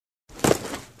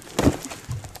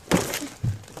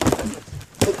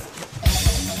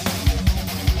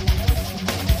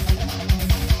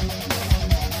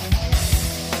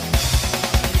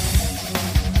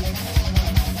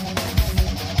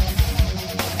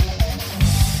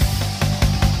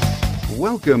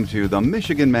Welcome to the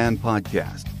Michigan Man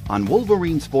Podcast on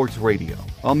Wolverine Sports Radio,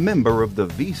 a member of the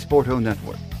V Sporto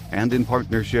Network, and in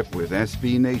partnership with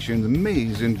SB Nation's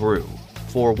Maize and Brew,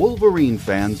 for Wolverine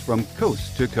fans from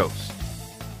coast to coast.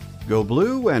 Go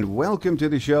Blue and welcome to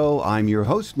the show. I'm your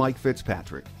host, Mike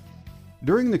Fitzpatrick.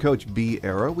 During the Coach B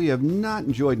era, we have not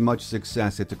enjoyed much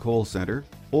success at the Kohl Center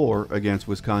or against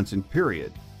Wisconsin,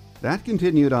 period. That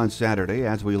continued on Saturday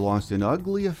as we lost an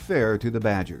ugly affair to the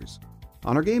Badgers.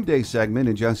 On our game day segment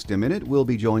in just a minute, we'll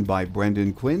be joined by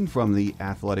Brendan Quinn from the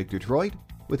Athletic Detroit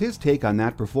with his take on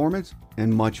that performance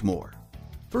and much more.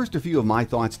 First, a few of my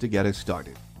thoughts to get us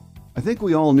started. I think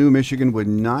we all knew Michigan would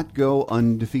not go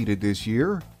undefeated this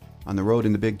year. On the road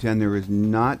in the Big Ten, there is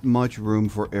not much room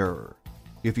for error.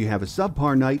 If you have a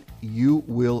subpar night, you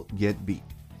will get beat.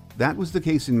 That was the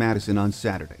case in Madison on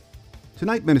Saturday.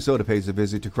 Tonight, Minnesota pays a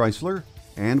visit to Chrysler,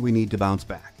 and we need to bounce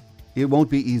back. It won't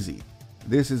be easy.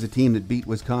 This is a team that beat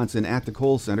Wisconsin at the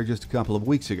Kohl Center just a couple of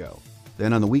weeks ago.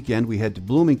 Then on the weekend, we head to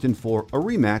Bloomington for a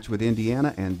rematch with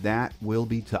Indiana, and that will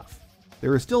be tough.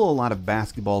 There is still a lot of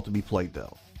basketball to be played,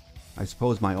 though. I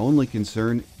suppose my only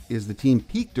concern is the team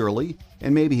peaked early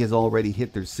and maybe has already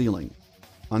hit their ceiling.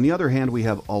 On the other hand, we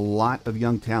have a lot of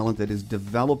young talent that is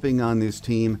developing on this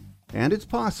team, and it's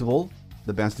possible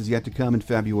the best is yet to come in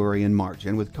February and March,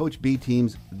 and with Coach B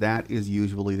teams, that is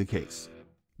usually the case.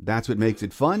 That's what makes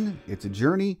it fun. It's a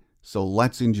journey, so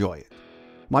let's enjoy it.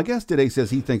 My guest today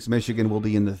says he thinks Michigan will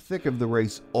be in the thick of the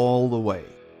race all the way.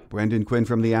 Brendan Quinn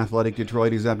from the Athletic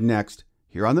Detroit is up next,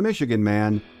 here on the Michigan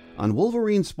Man, on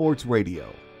Wolverine Sports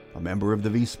Radio, a member of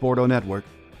the V Sporto Network,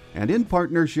 and in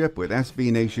partnership with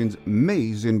SB Nation's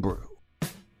Maize and Brew.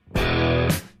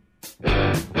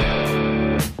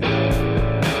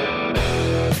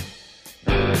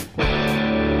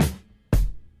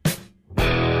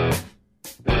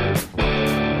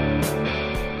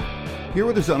 Here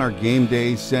with us on our Game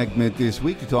Day segment this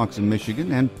week to talk some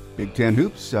Michigan and Big Ten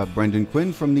hoops, Brendan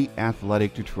Quinn from the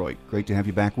Athletic Detroit. Great to have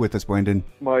you back with us, Brendan.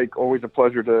 Mike, always a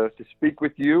pleasure to speak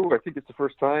with you. I think it's the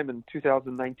first time in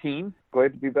 2019.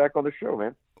 Glad to be back on the show,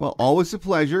 man. Well, always a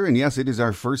pleasure. And yes, it is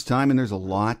our first time, and there's a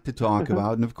lot to talk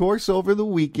about. And of course, over the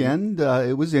weekend,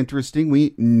 it was interesting.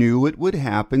 We knew it would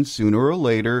happen sooner or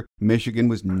later. Michigan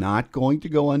was not going to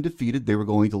go undefeated. They were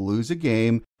going to lose a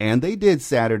game. And they did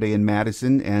Saturday in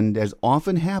Madison. And as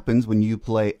often happens when you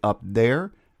play up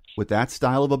there with that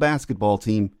style of a basketball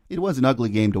team, it was an ugly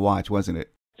game to watch, wasn't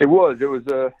it? It was. It was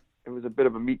a bit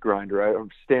of a meat grinder. I'm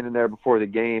standing there before the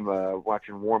game,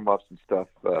 watching warm-ups and stuff.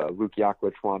 Luke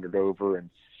Yaklich wandered over, and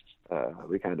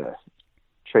we kind of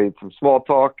traded some small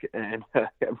talk. And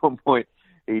at one point,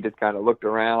 he just kind of looked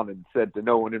around and said to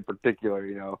no one in particular,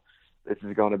 this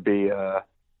is going to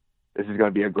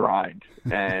be a grind.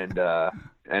 And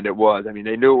it was. I mean,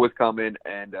 they knew it was coming,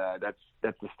 and that's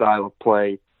the style of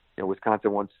play.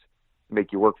 Wisconsin wants to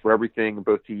make you work for everything.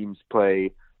 Both teams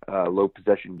play low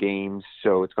possession games,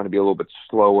 so it's going to be a little bit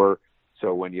slower.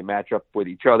 So when you match up with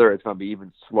each other, it's going to be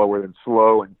even slower than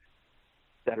slow. And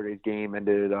Saturday's game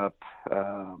ended up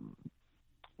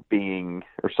being,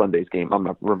 or Sunday's game. I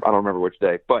don't remember which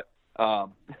day, but I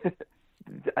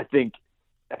think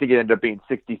it ended up being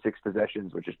 66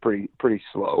 possessions, which is pretty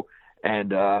slow.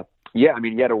 And you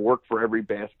had to work for every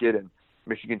basket, and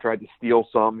Michigan tried to steal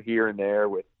some here and there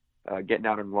with getting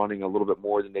out and running a little bit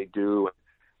more than they do.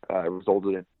 It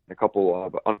resulted in a couple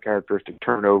of uncharacteristic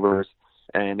turnovers.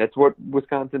 And that's what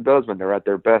Wisconsin does when they're at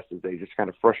their best, is they just kind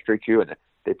of frustrate you, and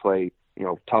they play,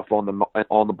 tough on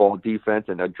the ball defense,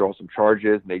 and they draw some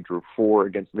charges. And they drew 4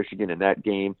 against Michigan in that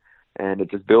game, and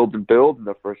it just builds and builds, and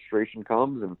the frustration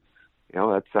comes, and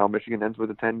that's how Michigan ends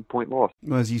with a 10-point loss.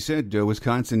 Well, as you said,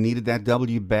 Wisconsin needed that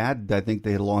W bad. I think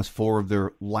they had lost 4 of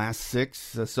their last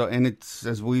 6. And it's,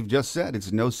 as we've just said,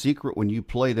 it's no secret when you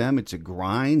play them, it's a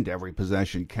grind. Every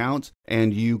possession counts,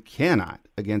 and you cannot,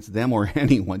 against them or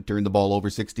anyone, turn the ball over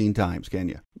 16 times, can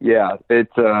you? Yeah,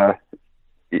 it's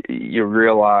you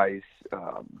realize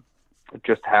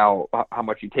just how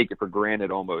much you take it for granted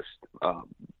almost,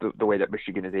 the way that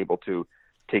Michigan is able to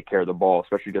take care of the ball,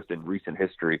 especially just in recent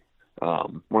history.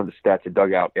 One of the stats I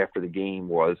dug out after the game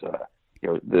was,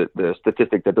 the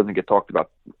statistic that doesn't get talked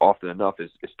about often enough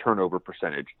is turnover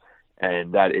percentage.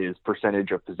 And that is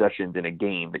percentage of possessions in a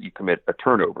game that you commit a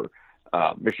turnover.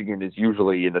 Michigan is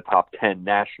usually in the top 10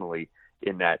 nationally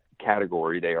in that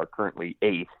category. They are currently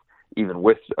 8th, even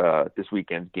with this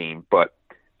weekend's game. But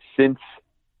since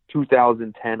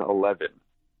 2010-11,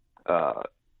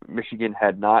 Michigan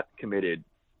had not committed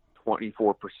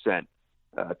 24%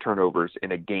 turnovers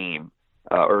in a game,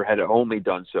 or had only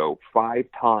done so 5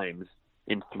 times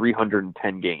in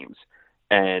 310 games.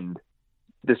 And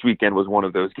this weekend was one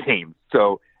of those games.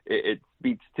 So it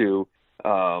speaks to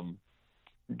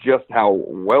just how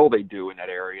well they do in that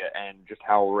area and just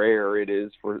how rare it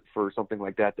is for something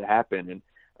like that to happen.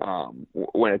 And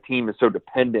when a team is so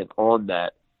dependent on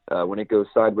that, when it goes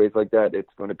sideways like that, it's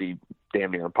going to be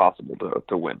damn near impossible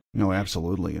to win. No,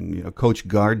 absolutely. And Coach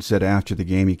Gard said after the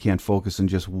game, you can't focus on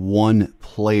just one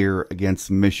player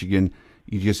against Michigan.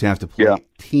 You just have to play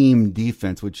team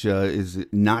defense, which is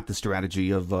not the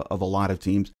strategy of a lot of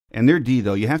teams. And their D,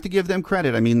 though, you have to give them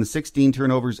credit. I mean, the 16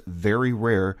 turnovers, very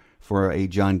rare for a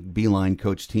John Beilein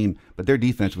coach team, but their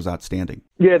defense was outstanding.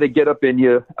 Yeah, they get up in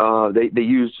you. They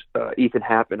use Ethan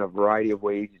Happ in a variety of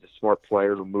ways. He's a smart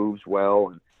player who moves well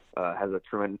and has a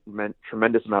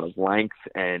tremendous amount of length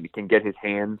and can get his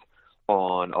hands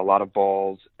on a lot of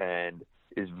balls and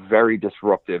is very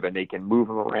disruptive. And they can move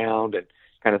him around and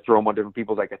kind of throw him on different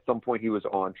people. Like at some point he was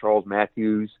on Charles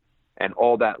Matthews and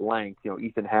all that length.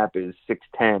 Ethan Happ is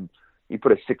 6'10". You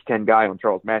put a 6'10" guy on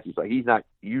Charles Matthews, like he's not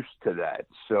used to that.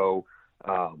 So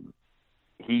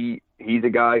he's a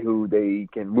guy who they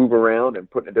can move around and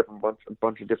put in a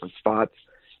bunch of different spots.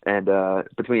 And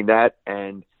between that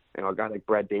and a guy like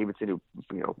Brad Davidson, who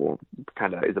will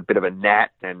kind of is a bit of a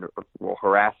gnat and will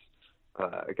harass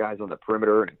guys on the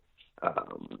perimeter.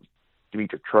 And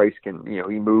Dimitri Trice can, he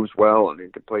moves well and he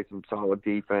can play some solid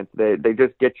defense. They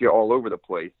just get you all over the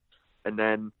place. And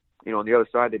then, on the other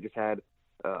side, they just had,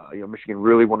 Michigan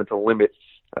really wanted to limit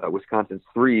Wisconsin's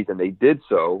threes, and they did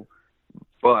so.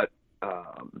 But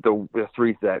the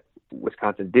threes that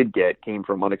Wisconsin did get came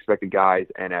from unexpected guys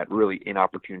and at really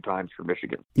inopportune times for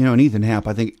Michigan. And Ethan Happ,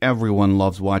 I think everyone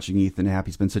loves watching Ethan Happ.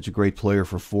 He's been such a great player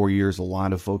for 4 years. A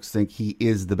lot of folks think he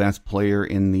is the best player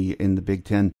in the Big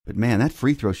Ten. But man, that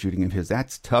free throw shooting of his,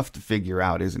 that's tough to figure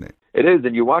out, isn't it? It is,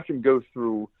 and you watch him go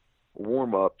through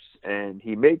warm-ups and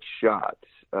he makes shots.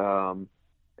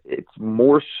 It's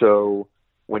more so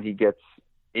when he gets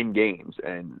in games,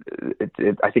 and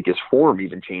I think his form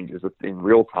even changes in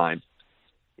real time.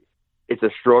 It's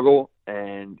a struggle,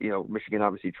 and Michigan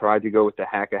obviously tried to go with the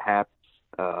hack-a-hap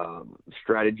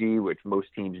strategy, which most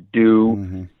teams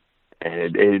do,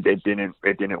 and it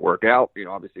didn't work out.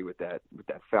 Obviously with that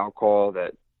foul call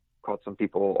that caught some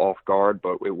people off guard,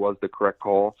 but it was the correct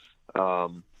call. I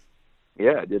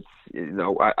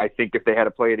think if they had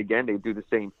to play it again, they'd do the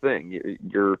same thing.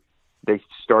 They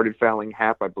started fouling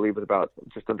Happ, I believe, with about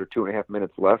just under 2.5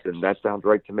 minutes left, and that sounds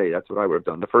right to me. That's what I would have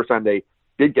done. The first time they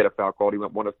did get a foul call, he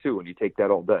went 1 of 2, and you take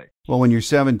that all day. Well, when you're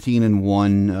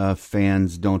 17-1,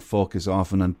 fans don't focus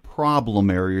often on problem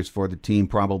areas for the team.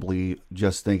 Probably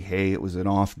just think, hey, it was an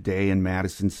off day in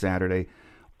Madison Saturday.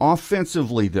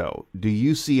 Offensively, though, do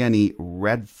you see any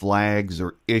red flags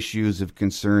or issues of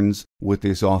concerns with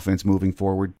this offense moving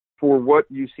forward? For what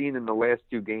you've seen in the last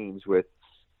 2 games with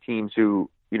teams who,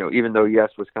 even though, yes,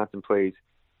 Wisconsin plays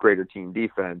greater team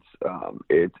defense,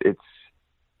 it's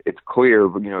clear,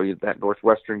 that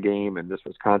Northwestern game and this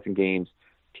Wisconsin games,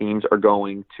 teams are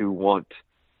going to want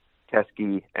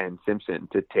Teske and Simpson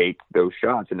to take those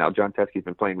shots. And now John Teske's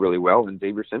been playing really well, and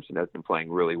Xavier Simpson has been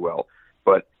playing really well.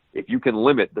 But if you can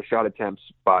limit the shot attempts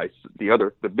by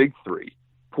the big 3,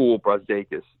 Poole,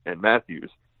 Brazdeikis, and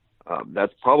Matthews,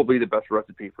 that's probably the best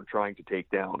recipe for trying to take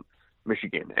down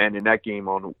Michigan. And in that game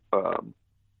on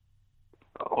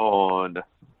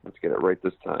let's get it right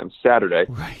this time, Saturday,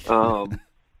 right.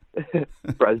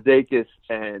 Brazdeikis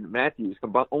and Matthews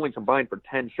only combined for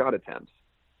 10 shot attempts,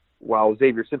 while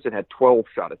Xavier Simpson had 12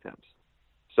 shot attempts.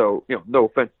 So, no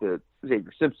offense to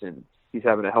Xavier Simpson, he's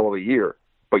having a hell of a year,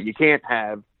 but you can't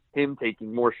have him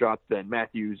taking more shots than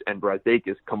Matthews and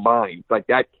Brazdeikis combined. Like,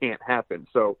 that can't happen.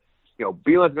 So,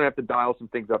 Beilein's going to have to dial some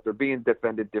things up. They're being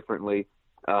defended differently,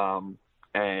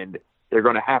 and they're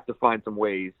going to have to find some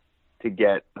ways to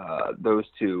get those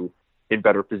two in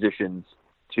better positions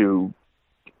to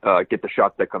get the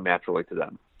shots that come naturally to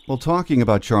them. Well, talking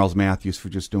about Charles Matthews for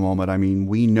just a moment, I mean,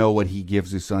 we know what he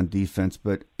gives us on defense,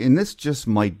 and this just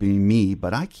might be me,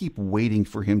 but I keep waiting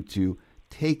for him to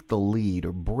take the lead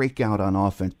or break out on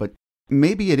offense, but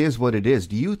maybe it is what it is.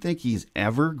 Do you think he's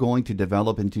ever going to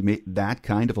develop into that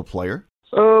kind of a player?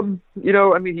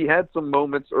 He had some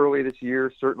moments early this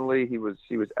year. Certainly, he was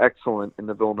excellent in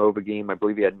the Villanova game. I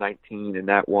believe he had 19 in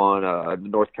that one. The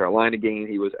North Carolina game,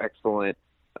 he was excellent.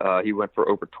 He went for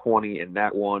over 20 in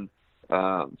that one.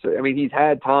 He's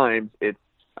had times. I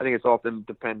think it's often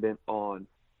dependent on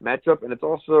matchup, and it's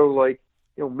also like,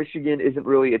 Michigan isn't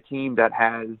really a team that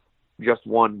has just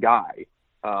one guy.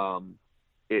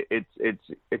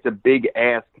 It's a big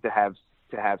ask to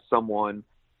have someone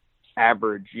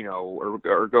average,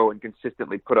 or go and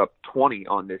consistently put up 20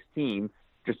 on this team,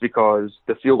 just because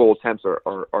the field goal attempts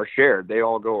are shared. They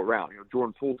all go around.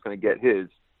 Jordan Poole's going to get his.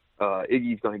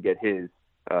 Iggy's going to get his.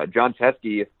 John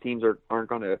Teskey, if teams aren't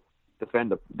going to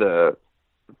defend the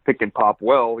pick and pop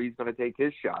well, he's going to take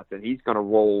his shots, and he's going to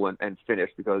roll and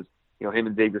finish because, him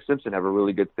and Xavier Simpson have a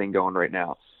really good thing going right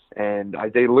now. And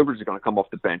Isaiah Livers is going to come off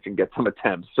the bench and get some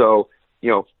attempts. So,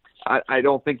 I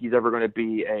don't think he's ever going to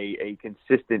be a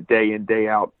consistent day in, day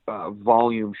out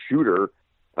volume shooter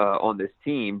on this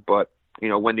team. But,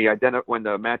 when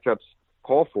the matchups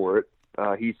call for it,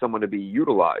 he's someone to be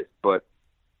utilized. But,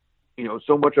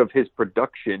 so much of his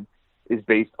production is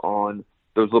based on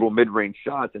those little mid-range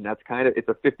shots, and it's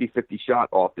a 50-50 shot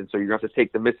often. So you're going to have to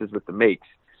take the misses with the makes.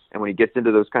 And when he gets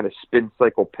into those kind of spin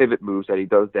cycle pivot moves that he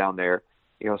does down there,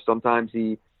 sometimes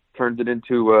he turns it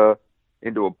into a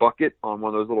bucket on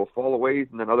one of those little fallaways,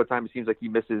 and then other times it seems like he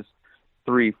misses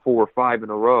 3, 4, 5 in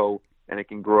a row, and it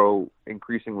can grow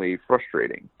increasingly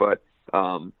frustrating. But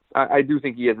I do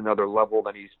think he has another level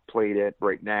that he's played at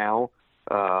right now.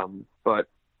 But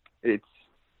it's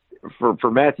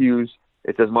for Matthews,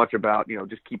 it's as much about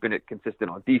just keeping it consistent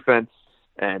on defense,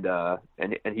 and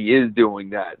he is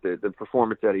doing that. The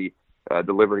performance that he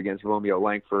delivered against Romeo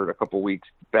Langford a couple weeks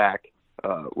back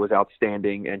was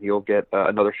outstanding, and he'll get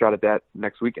another shot at that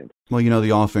next weekend. Well,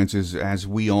 the offense is, as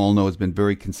we all know, has been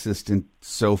very consistent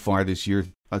so far this year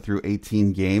through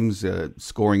 18 games.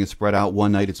 Scoring is spread out.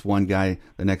 One night it's one guy,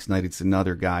 the next night it's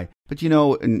another guy. But,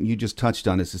 and you just touched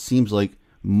on this, it seems like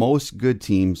most good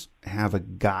teams have a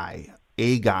guy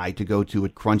to go to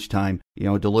at crunch time,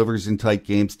 delivers in tight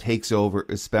games, takes over,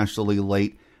 especially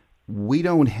late. We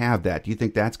don't have that. Do you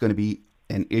think that's going to be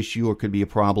an issue or could be a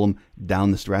problem down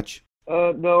the stretch?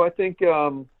 No, I think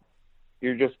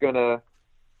you're just going to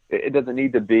 – it doesn't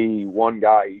need to be one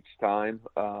guy each time.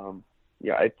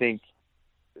 I think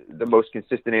the most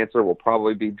consistent answer will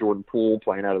probably be Jordan Poole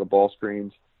playing out of the ball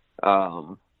screens.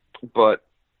 But,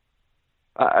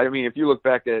 I mean, if you look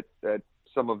back at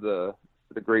some of the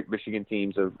great Michigan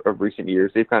teams of recent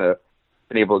years, they've kind of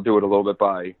been able to do it a little bit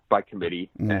by committee.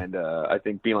 And I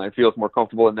think Beeline feels more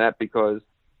comfortable in that because,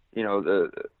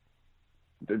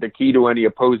 the key to any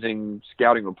opposing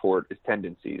scouting report is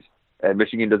tendencies. And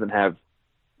Michigan doesn't have,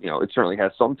 it certainly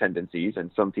has some tendencies, and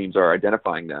some teams are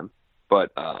identifying them.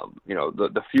 But,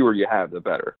 the fewer you have, the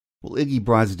better. Well, Iggy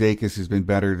Brazdeikis has been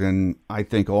better than I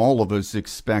think all of us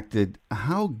expected.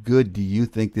 How good do you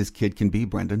think this kid can be,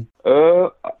 Brendan?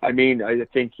 I mean, I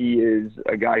think he is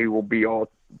a guy who will be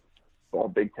all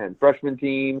Big Ten freshman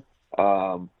team.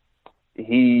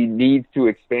 He needs to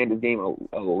expand his game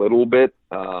a little bit.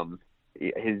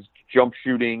 His jump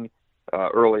shooting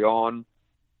early on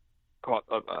caught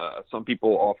some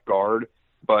people off guard,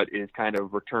 but is kind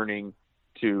of returning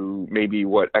to maybe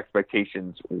what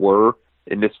expectations were.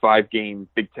 In this 5-game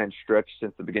Big Ten stretch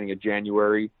since the beginning of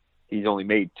January, he's only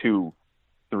made 2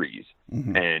 threes,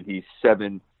 and he's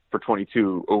 7 for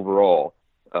 22 overall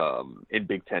in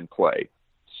Big Ten play.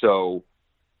 So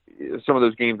some of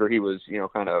those games where he was,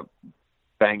 kind of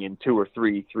banging 2 or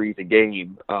 3 threes a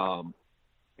game, the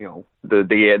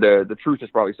truth is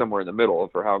probably somewhere in the middle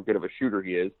for how good of a shooter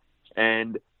he is.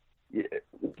 And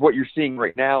what you're seeing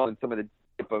right now and some of the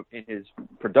dip in his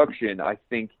production, I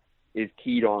think, is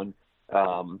keyed on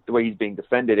the way he's being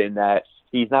defended, in that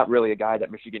he's not really a guy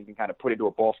that Michigan can kind of put into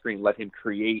a ball screen, let him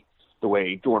create the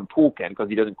way Jordan Poole can, because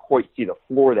he doesn't quite see the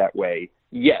floor that way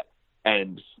yet.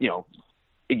 And,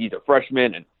 Iggy's a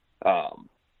freshman, and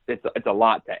it's a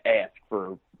lot to ask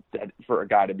for a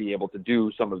guy to be able to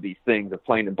do some of these things of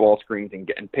playing in ball screens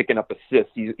and picking up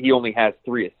assists. He only has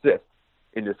 3 assists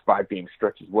in this 5-game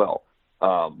stretch as well.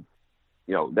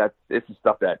 This is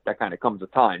stuff that kind of comes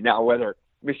with time. Now, whether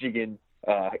Michigan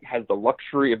has the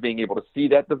luxury of being able to see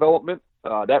that development,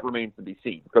 that remains to be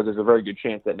seen, because there's a very good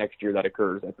chance that next year that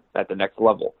occurs at the next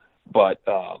level. But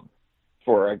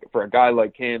for a guy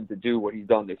like him to do what he's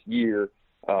done this year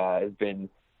has been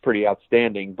pretty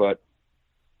outstanding. But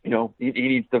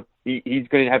he's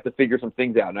going to have to figure some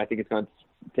things out, and I think it's going to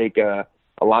take a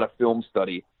lot of film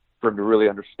study for him to really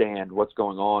understand what's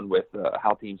going on with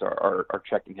how teams are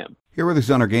checking him. Here with us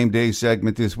on our Game Day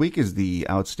segment this week is the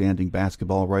outstanding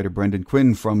basketball writer Brendan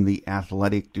Quinn from The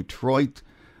Athletic Detroit.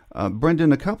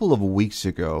 Brendan, a couple of weeks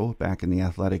ago, back in The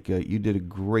Athletic, you did a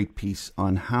great piece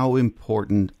on how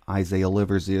important Isaiah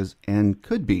Livers is and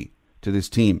could be to this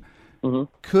team.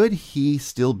 Mm-hmm. Could he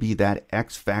still be that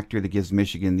X factor that gives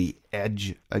Michigan the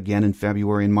edge again in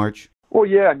February and March? Well,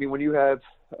 yeah. I mean, when you have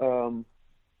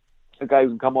a guy who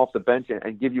can come off the bench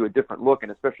and give you a different look,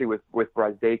 and especially with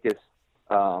Brazdeikis,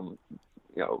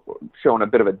 showing a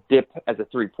bit of a dip as a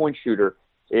three-point shooter,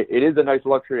 it is a nice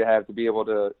luxury to have, to be able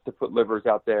to put Livers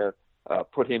out there,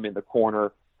 put him in the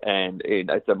corner, and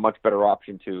it's a much better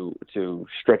option to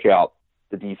stretch out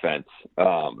the defense,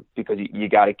 because you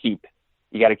got to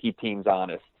keep teams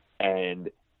honest. And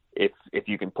if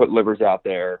you can put Livers out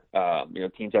there,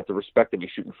 teams have to respect him. He's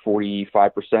shooting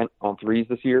 45% on threes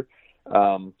this year.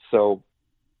 So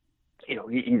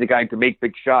he's a guy to make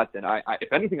big shots. And I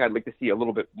if anything, I'd like to see a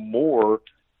little bit more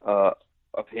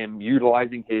of him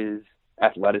utilizing his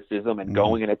athleticism and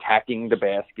going and attacking the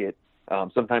basket.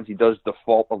 Sometimes he does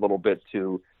default a little bit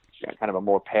to kind of a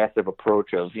more passive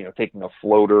approach of, taking a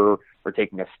floater or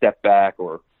taking a step back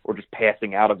or just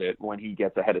passing out of it when he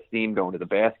gets ahead of steam going to the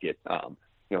basket.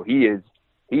 He is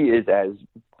as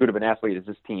good of an athlete as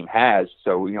this team has.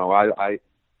 So,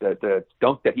 the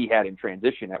dunk that he had in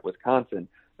transition at Wisconsin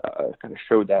kind of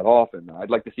showed that off, and I'd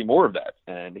like to see more of that.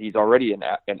 And he's already an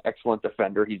excellent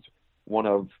defender. He's one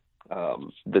of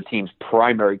the team's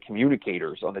primary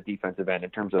communicators on the defensive end in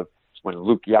terms of when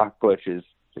Luke Yaklich is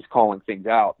calling things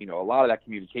out. A lot of that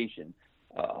communication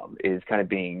is kind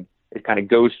of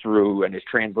goes through and is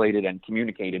translated and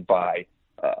communicated by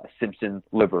Simpson,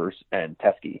 Livers, and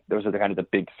Teske. Those are the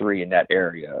big three in that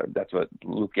area. That's what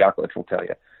Luke Yaklich will tell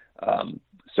you.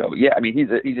 He's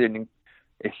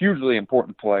a hugely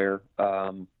important player.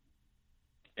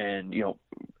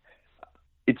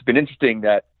 It's been interesting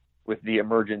that with the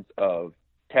emergence of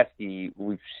Teske,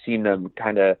 we've seen them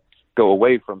kind of go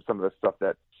away from some of the stuff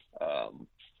that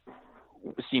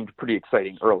seemed pretty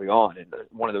exciting early on. And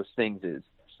one of those things is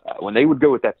when they would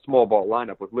go with that small ball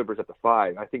lineup with Livers at the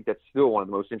 5, I think that's still one of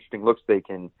the most interesting looks they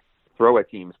can throw at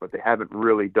teams, but they haven't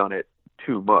really done it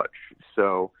too much.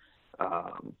 So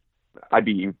I'd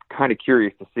be kind of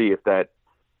curious to see if that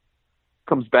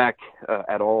comes back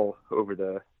at all over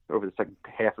the second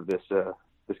half of this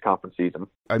conference season.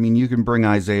 I mean, you can bring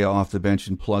Isaiah off the bench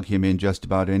and plug him in just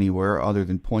about anywhere other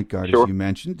than point guard, sure, as you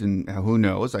mentioned, and who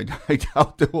knows? I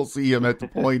doubt that we'll see him at the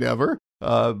point ever.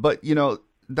 But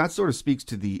that sort of speaks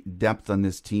to the depth on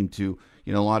this team too.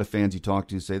 A lot of fans you talk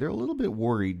to say they're a little bit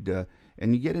worried.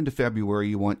 And you get into February,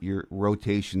 you want your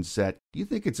rotation set. Do you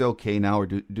think it's okay now, or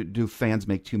do fans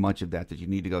make too much of that you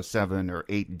need to go 7 or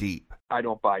 8 deep? I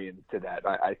don't buy into that.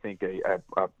 I think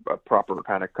a proper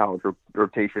kind of college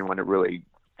rotation, when it really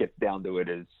gets down to it,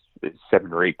 is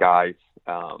 7 or 8 guys.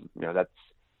 That's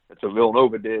what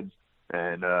Villanova did,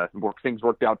 and things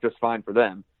worked out just fine for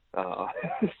them.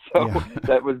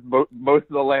 That was most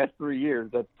of the last 3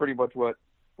 years. That's pretty much what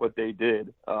they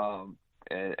did.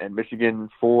 And Michigan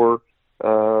for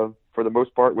the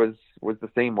most part was the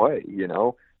same way.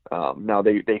 Now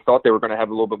they thought they were going to have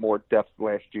a little bit more depth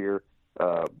last year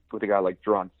with a guy like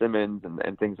Deron Simmons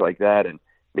and things like that, and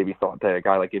maybe thought that a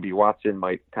guy like Ibi Watson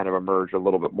might kind of emerge a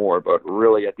little bit more. But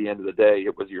really, at the end of the day,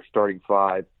 it was your starting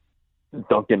 5,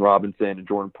 Duncan Robinson and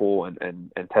Jordan Poole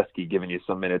and Teske giving you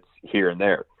some minutes here and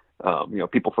there.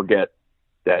 People forget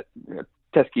that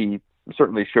Teske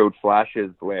certainly showed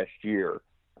flashes last year,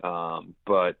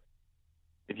 but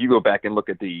if you go back and look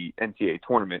at the NCAA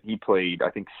tournament, he played, I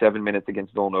think, 7 minutes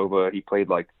against Villanova. He played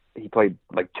like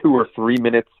 2 or 3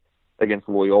 minutes against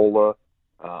Loyola.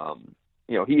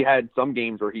 He had some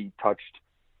games where he touched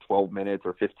 12 minutes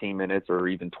or 15 minutes or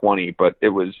even 20, but it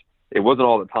wasn't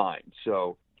all the time.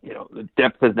 So, the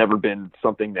depth has never been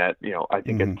something that, I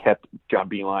think has kept John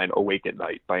Beilein awake at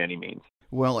night by any means.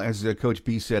 Well, as Coach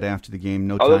B said after the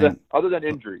game, other than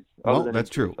injuries. That's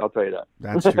true. I'll tell you that.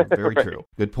 That's true. Very right. True.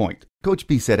 Good point. Coach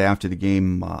B said after the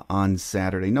game on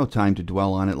Saturday, no time to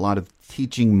dwell on it. A lot of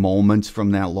teaching moments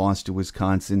from that loss to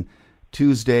Wisconsin.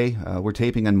 Tuesday, we're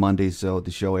taping on Monday, so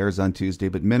the show airs on Tuesday,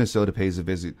 but Minnesota pays a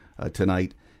visit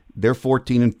tonight. They're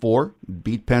 14-4,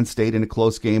 beat Penn State in a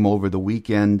close game over the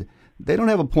weekend. They don't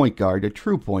have a point guard, a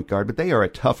true point guard, but they are a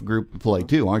tough group to play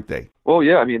too, aren't they? Well,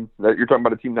 yeah. I mean, you're talking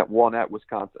about a team that won at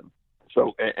Wisconsin,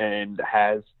 so and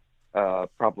has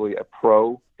probably a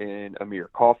pro in Amir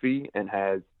Coffey, and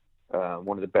has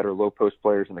one of the better low post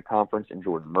players in the conference in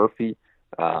Jordan Murphy.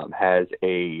 Has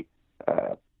a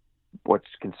what's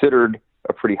considered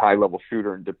a pretty high level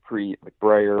shooter in Dupree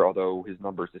McBrayer, although his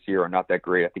numbers this year are not that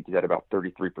great. I think he's at about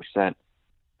 33%.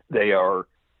 They are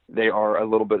a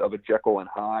little bit of a Jekyll and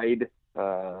Hyde.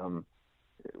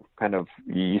 Kind of,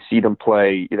 you see them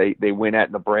play. They win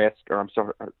at Nebraska, or I'm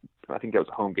sorry, I think that was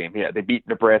a home game. Yeah, they beat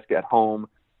Nebraska at home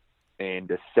in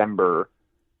December,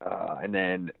 and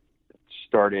then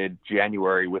started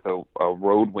January with a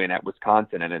road win at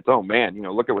Wisconsin. And it's, oh man,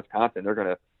 look at Wisconsin. Look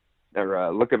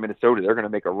at Minnesota. They're gonna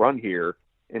make a run here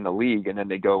in the league, and then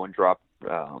they go and drop.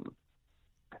 I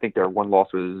think their one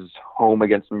loss was home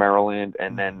against Maryland,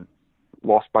 and then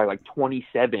lost by like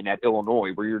 27 at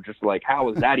Illinois, where you're just like, how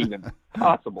is that even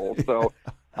possible? So,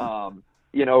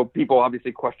 people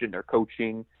obviously question their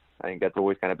coaching. I think that's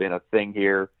always kind of been a thing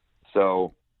here.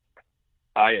 So,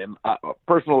 I am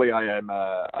personally, I am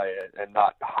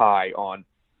not high on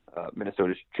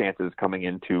Minnesota's chances coming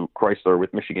into Chrysler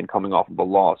with Michigan coming off of a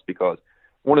loss, because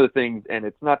one of the things, and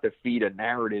it's not to feed a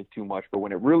narrative too much, but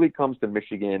when it really comes to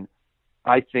Michigan,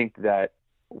 I think that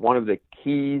one of the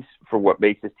keys for what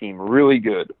makes this team really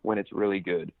good, when it's really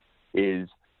good, is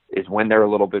when they're a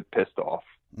little bit pissed off,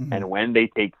 mm-hmm. and when they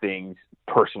take things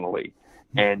personally.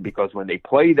 And because when they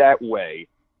play that way,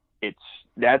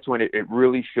 that's when it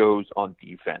really shows on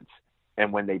defense.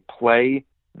 And when they play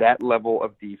that level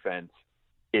of defense,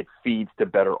 it feeds to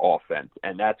better offense.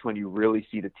 And that's when you really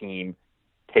see the team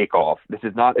take off. This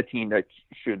is not a team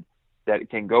that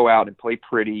can go out and play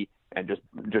pretty and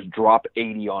just drop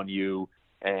 80 on you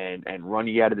and run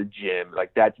you out of the gym.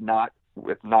 Like,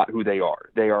 it's not who they are.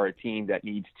 They are a team that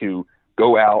needs to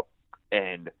go out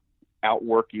and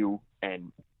outwork you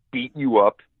and beat you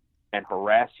up and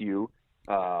harass you,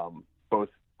 both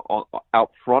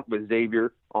out front with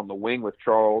Xavier, on the wing with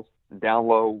Charles, and down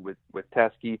low with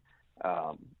Teske.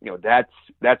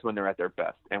 That's when they're at their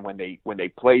best. And when they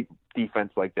play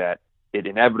defense like that, it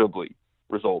inevitably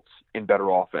results in better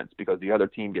offense, because the other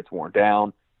team gets worn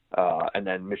down, and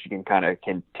then Michigan kind of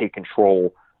can take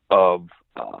control of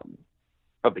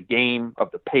the game,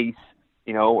 of the pace,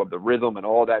 of the rhythm and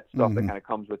all that stuff, mm-hmm. that kind of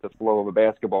comes with the flow of a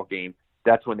basketball game.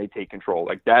 That's when they take control.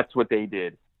 Like, that's what they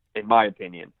did, in my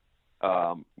opinion,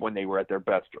 when they were at their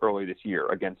best early this year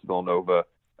against Villanova,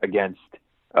 against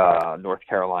North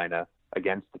Carolina,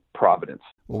 against Providence.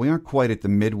 Well, we aren't quite at the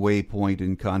midway point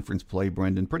in conference play,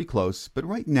 Brendan. Pretty close. But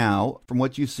right now, from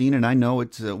what you've seen, and I know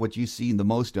it's what you've seen the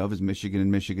most of is Michigan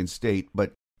and Michigan State,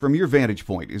 but from your vantage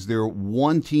point, is there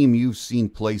one team you've seen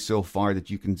play so far that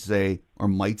you can say, or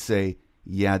might say,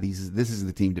 yeah, this is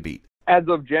the team to beat? As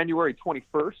of January 21st,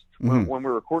 mm-hmm. when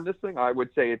we're recording this thing, I would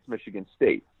say it's Michigan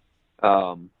State.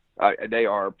 They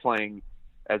are playing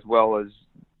as well as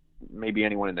maybe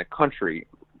anyone in the country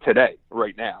today,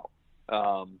 right now.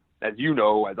 As you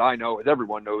know, as I know, as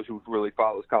everyone knows who really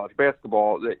follows college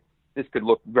basketball, that this could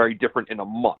look very different in a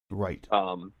month. Right.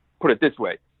 Put it this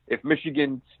way. If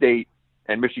Michigan State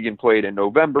and Michigan played in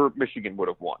November, Michigan would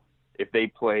have won. If they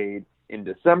played in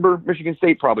December, Michigan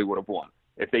State probably would have won.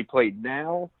 If they played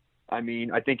now, I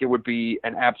think it would be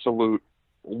an absolute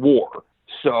war.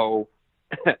 So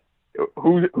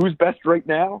who's best right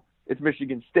now? It's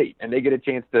Michigan State, and they get a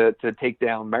chance to take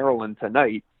down Maryland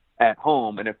tonight at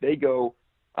home. And if they go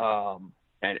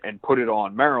and put it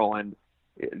on Maryland,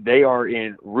 they are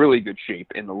in really good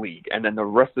shape in the league. And then the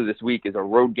rest of this week is a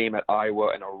road game at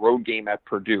Iowa and a road game at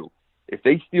Purdue. If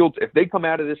they come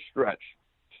out of this stretch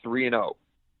 3-0,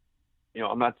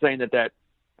 I'm not saying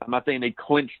they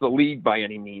clinch the league by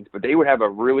any means, but they would have a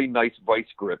really nice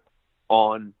vice grip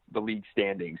on the league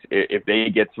standings if they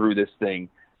get through this thing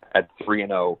at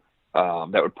 3-0.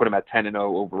 That would put them at 10-0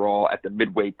 overall at the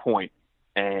midway point,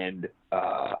 and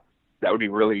that would be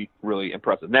really, really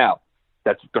impressive. Now,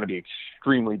 that's going to be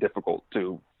extremely difficult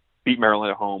to beat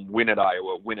Maryland at home, win at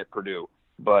Iowa, win at Purdue.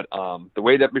 But the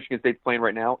way that Michigan State's playing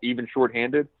right now, even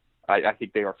shorthanded, I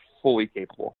think they are fully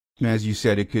capable. As you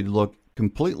said, it could look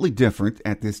completely different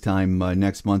at this time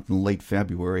next month in late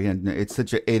February, and it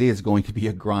is going to be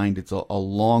a grind. It's a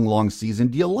long, long season.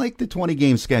 Do you like the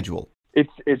 20-game schedule?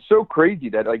 It's so crazy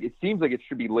that it seems like it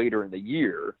should be later in the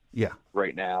year. Yeah.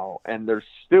 Right now, and there's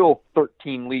still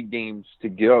 13 league games to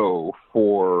go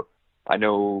for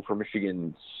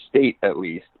Michigan State at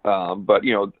least. But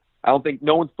I don't think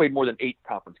no one's played more than 8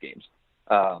 conference games.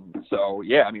 So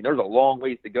yeah, there's a long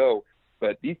ways to go.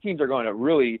 But these teams are going to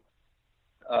really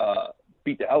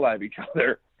beat the hell out of each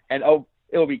other, and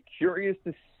it'll be curious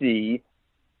to see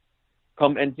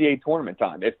come NCAA tournament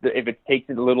time if it takes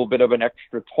a little bit of an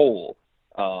extra toll.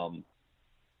 I'm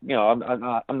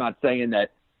not saying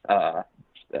that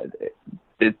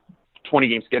the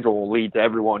 20-game schedule will lead to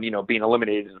everyone being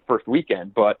eliminated in the first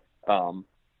weekend, but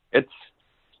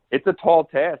it's a tall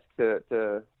task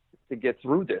to get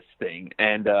through this thing,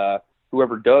 and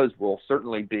whoever does will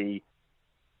certainly be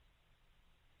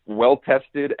well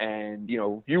tested. And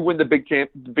you win the Big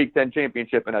Ten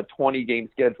championship in a 20-game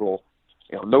schedule.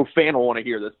 No fan will want to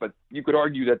hear this, but you could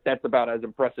argue that that's about as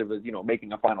impressive as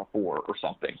making a Final Four or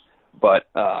something. But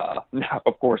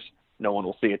of course, no one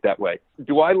will see it that way.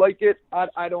 Do I like it?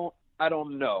 I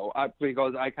don't know,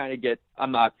 because I kind of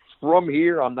I'm not from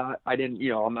here. I'm not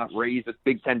raised with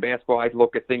Big Ten basketball. I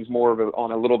look at things more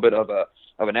on a little bit of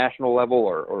a national level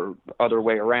or other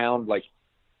way around. Like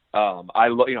I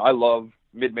love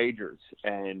mid-majors,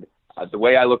 and the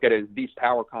way I look at it is these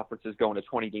power conferences going to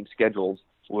 20-game schedules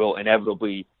will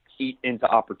inevitably eat into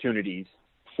opportunities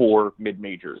for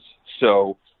mid-majors.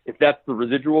 So if that's the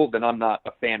residual, then I'm not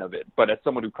a fan of it. But as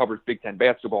someone who covers Big Ten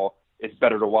basketball, it's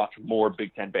better to watch more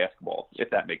Big Ten basketball, if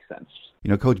that makes sense.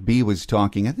 Coach B was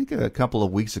talking, I think a couple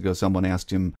of weeks ago, someone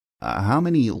asked him, how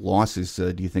many losses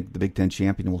do you think the Big Ten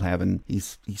champion will have? And he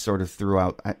sort of threw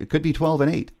out, it could be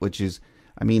 12-8, which is,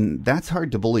 that's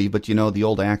hard to believe. But, the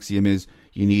old axiom is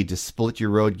you need to split your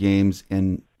road games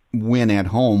and win at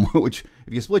home, which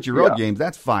if you split your road games,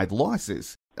 that's 5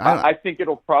 losses. I think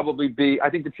it'll probably be,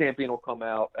 I think the champion will come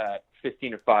out at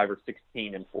 15-5 or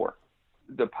 16-4.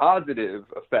 The positive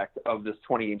effect of this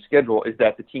 20-game schedule is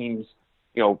that the teams,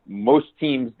 most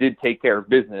teams did take care of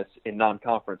business in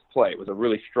non-conference play. It was a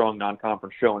really strong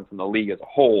non-conference showing from the league as a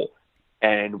whole.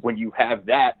 And when you have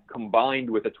that combined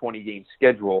with a 20-game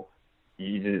schedule,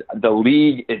 the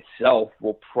league itself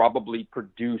will probably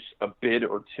produce a bid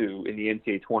or two in the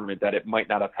NCAA tournament that it might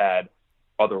not have had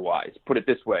otherwise. Put it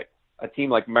this way, a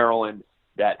team like Maryland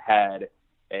that had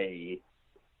a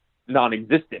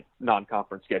non-existent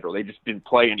non-conference schedule, they just didn't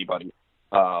play anybody.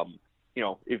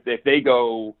 If they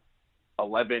go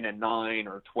 11-9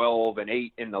 or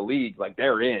 12-8 in the league, like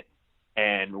they're in.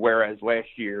 And whereas last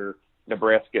year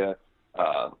Nebraska,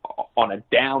 on a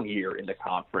down year in the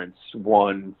conference,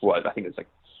 won I think it's like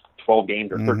 12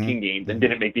 games or 13 games and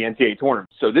didn't make the NCAA tournament.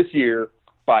 So this year,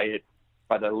 by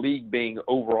the league being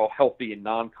overall healthy in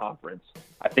non-conference,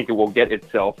 I think it will get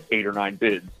itself 8 or 9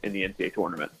 bids in the NCAA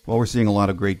tournament. Well, we're seeing a lot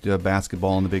of great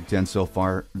basketball in the Big Ten so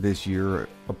far this year,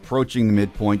 approaching the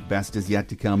midpoint. Best is yet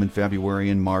to come in February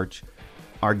and March.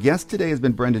 Our guest today has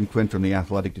been Brendan Quinn from The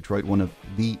Athletic Detroit, one of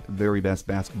the very best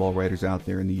basketball writers out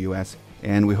there in the U.S.,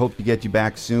 and we hope to get you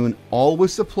back soon.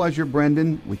 Always a pleasure,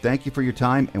 Brendan. We thank you for your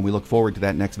time, and we look forward to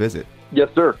that next visit. Yes,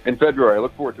 sir. In February. I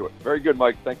look forward to it. Very good,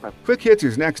 Mike. Thanks, man. Quick Hits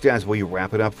is next as we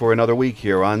wrap it up for another week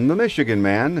here on The Michigan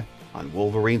Man on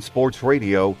Wolverine Sports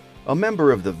Radio, a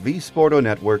member of the V Sporto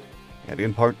Network, and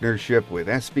in partnership with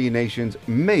SB Nation's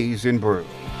Maize and Brew.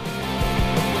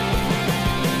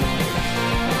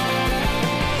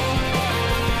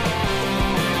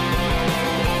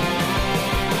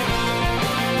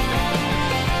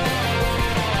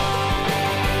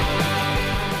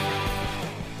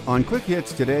 On Quick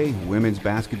Hits today, women's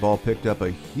basketball picked up a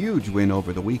huge win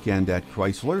over the weekend at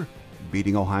Chrysler,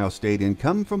 beating Ohio State in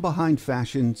come-from-behind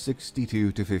fashion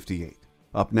 62-58.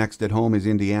 Up next at home is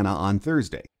Indiana on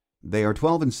Thursday. They are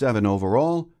 12-7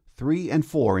 overall,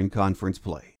 3-4 in conference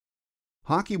play.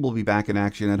 Hockey will be back in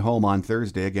action at home on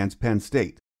Thursday against Penn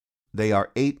State. They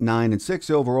are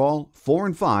 8-9-6 overall,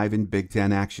 4-5 in Big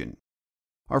Ten action.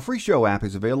 Our free show app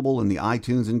is available in the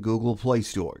iTunes and Google Play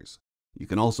stores. You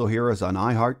can also hear us on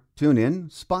iHeart,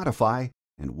 TuneIn, Spotify,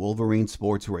 and Wolverine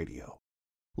Sports Radio.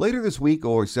 Later this week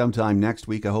or sometime next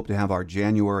week, I hope to have our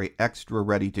January Extra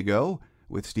ready to go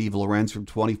with Steve Lorenz from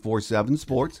 24/7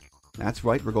 Sports. That's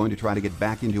right, we're going to try to get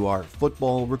back into our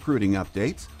football recruiting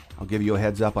updates. I'll give you a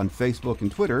heads up on Facebook and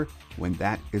Twitter when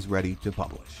that is ready to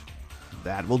publish.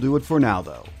 That will do it for now,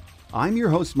 though. I'm your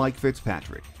host, Mike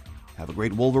Fitzpatrick. Have a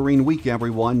great Wolverine week,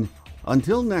 everyone.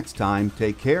 Until next time,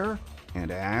 take care. And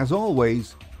as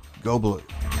always, go blue.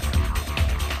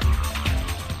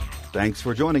 Thanks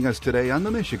for joining us today on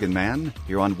The Michigan Man,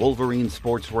 here on Wolverine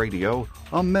Sports Radio,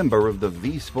 a member of the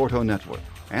V Sporto Network,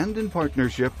 and in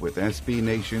partnership with SB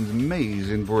Nation's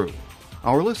Maize and Brew.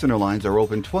 Our listener lines are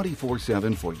open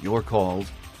 24/7 for your calls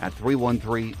at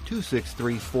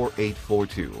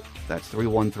 313-263-4842. That's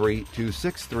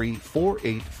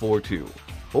 313-263-4842.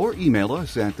 Or email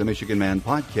us at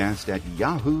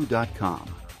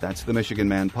themichiganmanpodcast@yahoo.com. That's the Michigan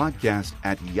Man Podcast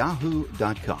at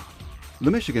yahoo.com. The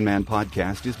Michigan Man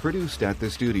Podcast is produced at the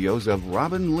studios of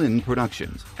Robin Lynn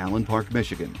Productions, Allen Park,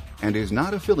 Michigan, and is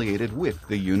not affiliated with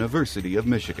the University of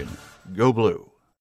Michigan. Go Blue.